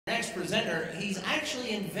next presenter, he's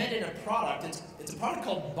actually invented a product. It's a product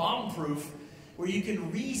called Bomb-Proof, where you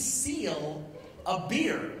can reseal a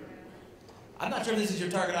beer. I'm not sure if this is your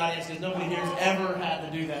target audience, because nobody here has ever had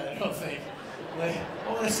to do that, I don't think.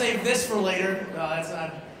 I'm going to save this for later. No, that's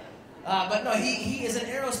not. But no, he is an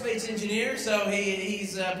aerospace engineer, so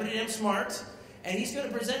he's pretty damn smart. And he's going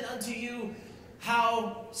to present unto you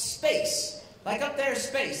how space, like up there,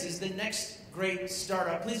 space, is the next great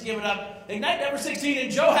startup. Please give it up. Ignite number 16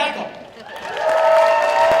 and Joe Hackel.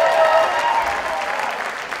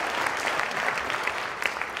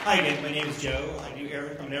 Hi again, my name is Joe. I'm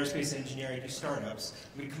an aerospace engineer. I do startups.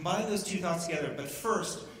 We combine those two thoughts together, but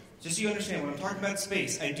first, just so you understand, when I'm talking about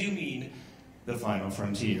space, I do mean the final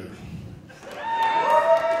frontier.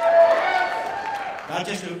 Not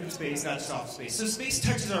just open space, not just soft space. So space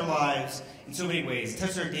touches our lives in so many ways. It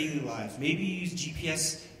touches our daily lives. Maybe you use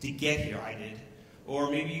GPS to get here, I did. Or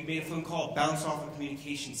maybe you made a phone call, bounced off a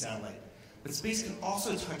communication satellite. But space can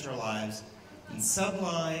also touch our lives in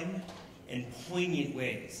sublime and poignant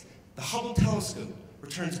ways. The Hubble telescope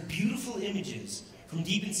returns beautiful images from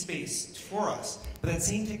deep in space for us, but that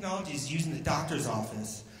same technology is used in the doctor's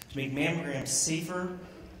office to make mammograms safer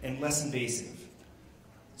and less invasive.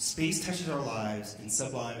 Space touches our lives in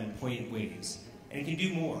sublime and poignant ways, and it can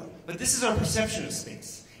do more. But this is our perception of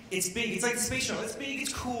space. It's big. It's like the space shuttle. It's big,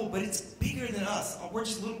 it's cool, but it's bigger than us. We're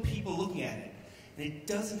just little people looking at it. And it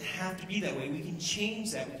doesn't have to be that way. We can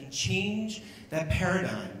change that. We can change that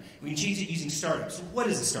paradigm. We can change it using startups. So what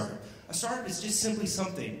is a startup? A startup is just simply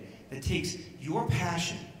something that takes your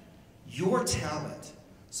passion, your talent,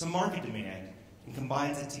 some market demand, and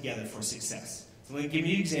combines it together for success. So let me give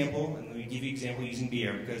you an example, and let me give you an example using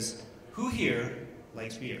beer, because who here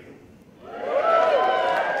likes beer?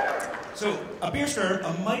 So a beer startup,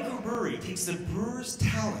 a microbrewery, takes the brewer's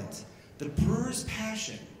talent, the brewer's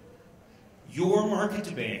passion, your market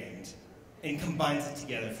demand, and combines it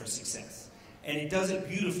together for success. And it does it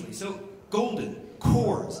beautifully. So Golden,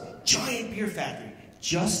 Coors, giant beer factory,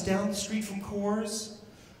 just down the street from Coors,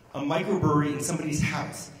 a microbrewery in somebody's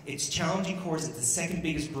house. It's challenging Coors. It's the second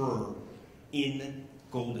biggest brewer in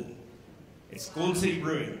Golden. It's Golden City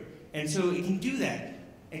Brewing. And so it can do that.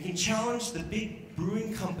 It can challenge the big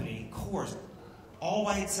brewing company, Coors, all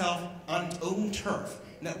by itself on its own turf.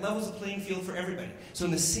 And that levels the playing field for everybody. So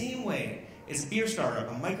in the same way as a beer startup,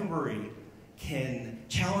 a microbrewery can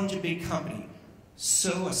challenge a big company,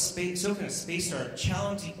 so can a space startup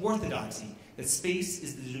challenge the orthodoxy that space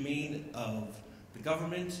is the domain of the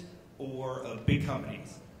government or of big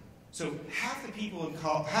companies. So half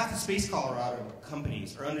the Space Colorado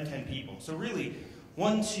companies are under 10 people. So really,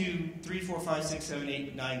 1, 2, 3, 4, 5, 6, 7,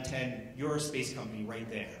 8, 9, 10, you're a space company right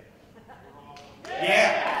there.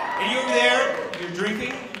 Yeah, and you over there, you're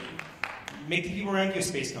drinking, make the people around you a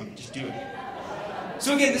space company, just do it.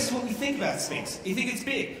 So again, this is what we think about space. You think it's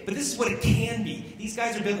big, but this is what it can be. These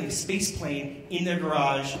guys are building a space plane in their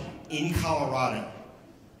garage in Colorado.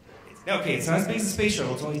 Okay, it's not as big as a space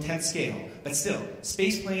shuttle, it's only 10th scale, but still,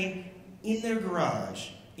 space plane in their garage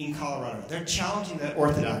in Colorado. They're challenging that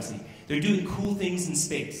orthodoxy. They're doing cool things in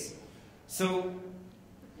space. So,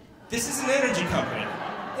 this is an energy company,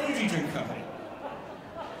 energy drink company.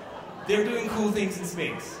 They're doing cool things in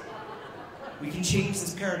space. We can change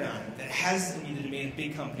this paradigm that has to be the domain of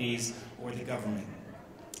big companies or the government.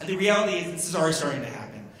 And the reality is this is already starting to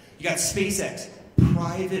happen. You got SpaceX,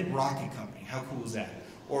 private rocket company. How cool is that?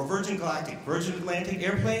 Or Virgin Galactic, Virgin Atlantic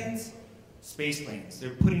airplanes, space planes.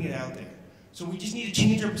 They're putting it out there. So we just need to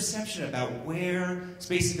change our perception about where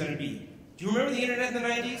space is going to be. Do you remember the internet in the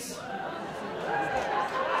 90s?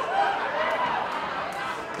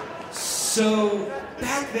 So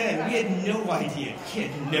back then, we had no idea. We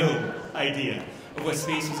had no idea of what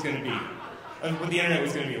space was going to be, of what the internet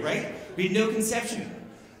was going to be, right? We had no conception.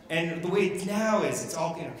 And the way it's now is it's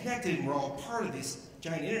all interconnected and we're all part of this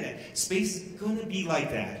giant internet. Space is going to be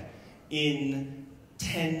like that in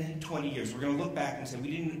 10, 20 years. We're going to look back and say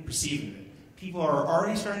we didn't perceive it. People are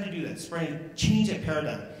already starting to do that, starting to change that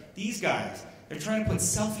paradigm. These guys, they're trying to put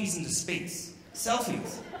selfies into space.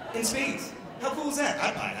 Selfies in space. How cool is that?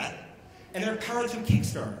 I'd buy that. And they're powered through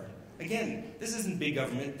Kickstarter. Again, this isn't big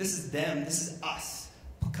government. This is them. This is us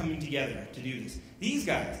coming together to do this. These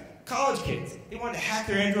guys, college kids, they wanted to hack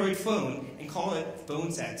their Android phone and call it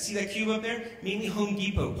PhoneSat. See that cube up there? Mainly Home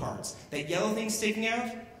Depot parts. That yellow thing sticking out?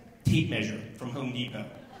 Tape measure from Home Depot.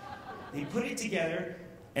 They put it together,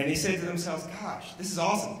 and they said to themselves, gosh, this is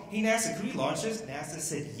awesome. Hey, NASA, could we launch this? NASA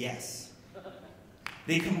said yes.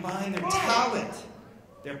 They combined their talent,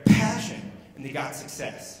 their passion, and they got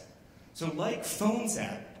success. So like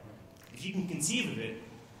PhoneSat, if you can conceive of it,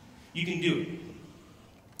 you can do it.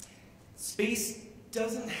 Space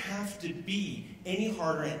doesn't have to be any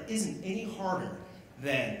harder and isn't any harder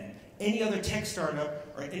than any other tech startup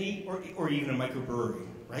or even a microbrewery,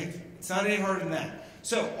 right? It's not any harder than that.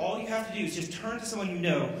 So all you have to do is just turn to someone you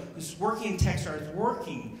know who's working in tech startups,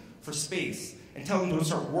 working for space, and tell them to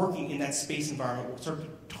start working in that space environment, start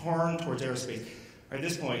to turn towards aerospace. At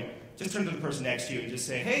this point, just turn to the person next to you and just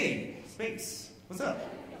say, hey, space, what's up?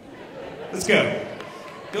 Let's go.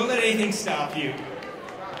 Don't let anything stop you.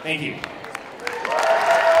 Thank you.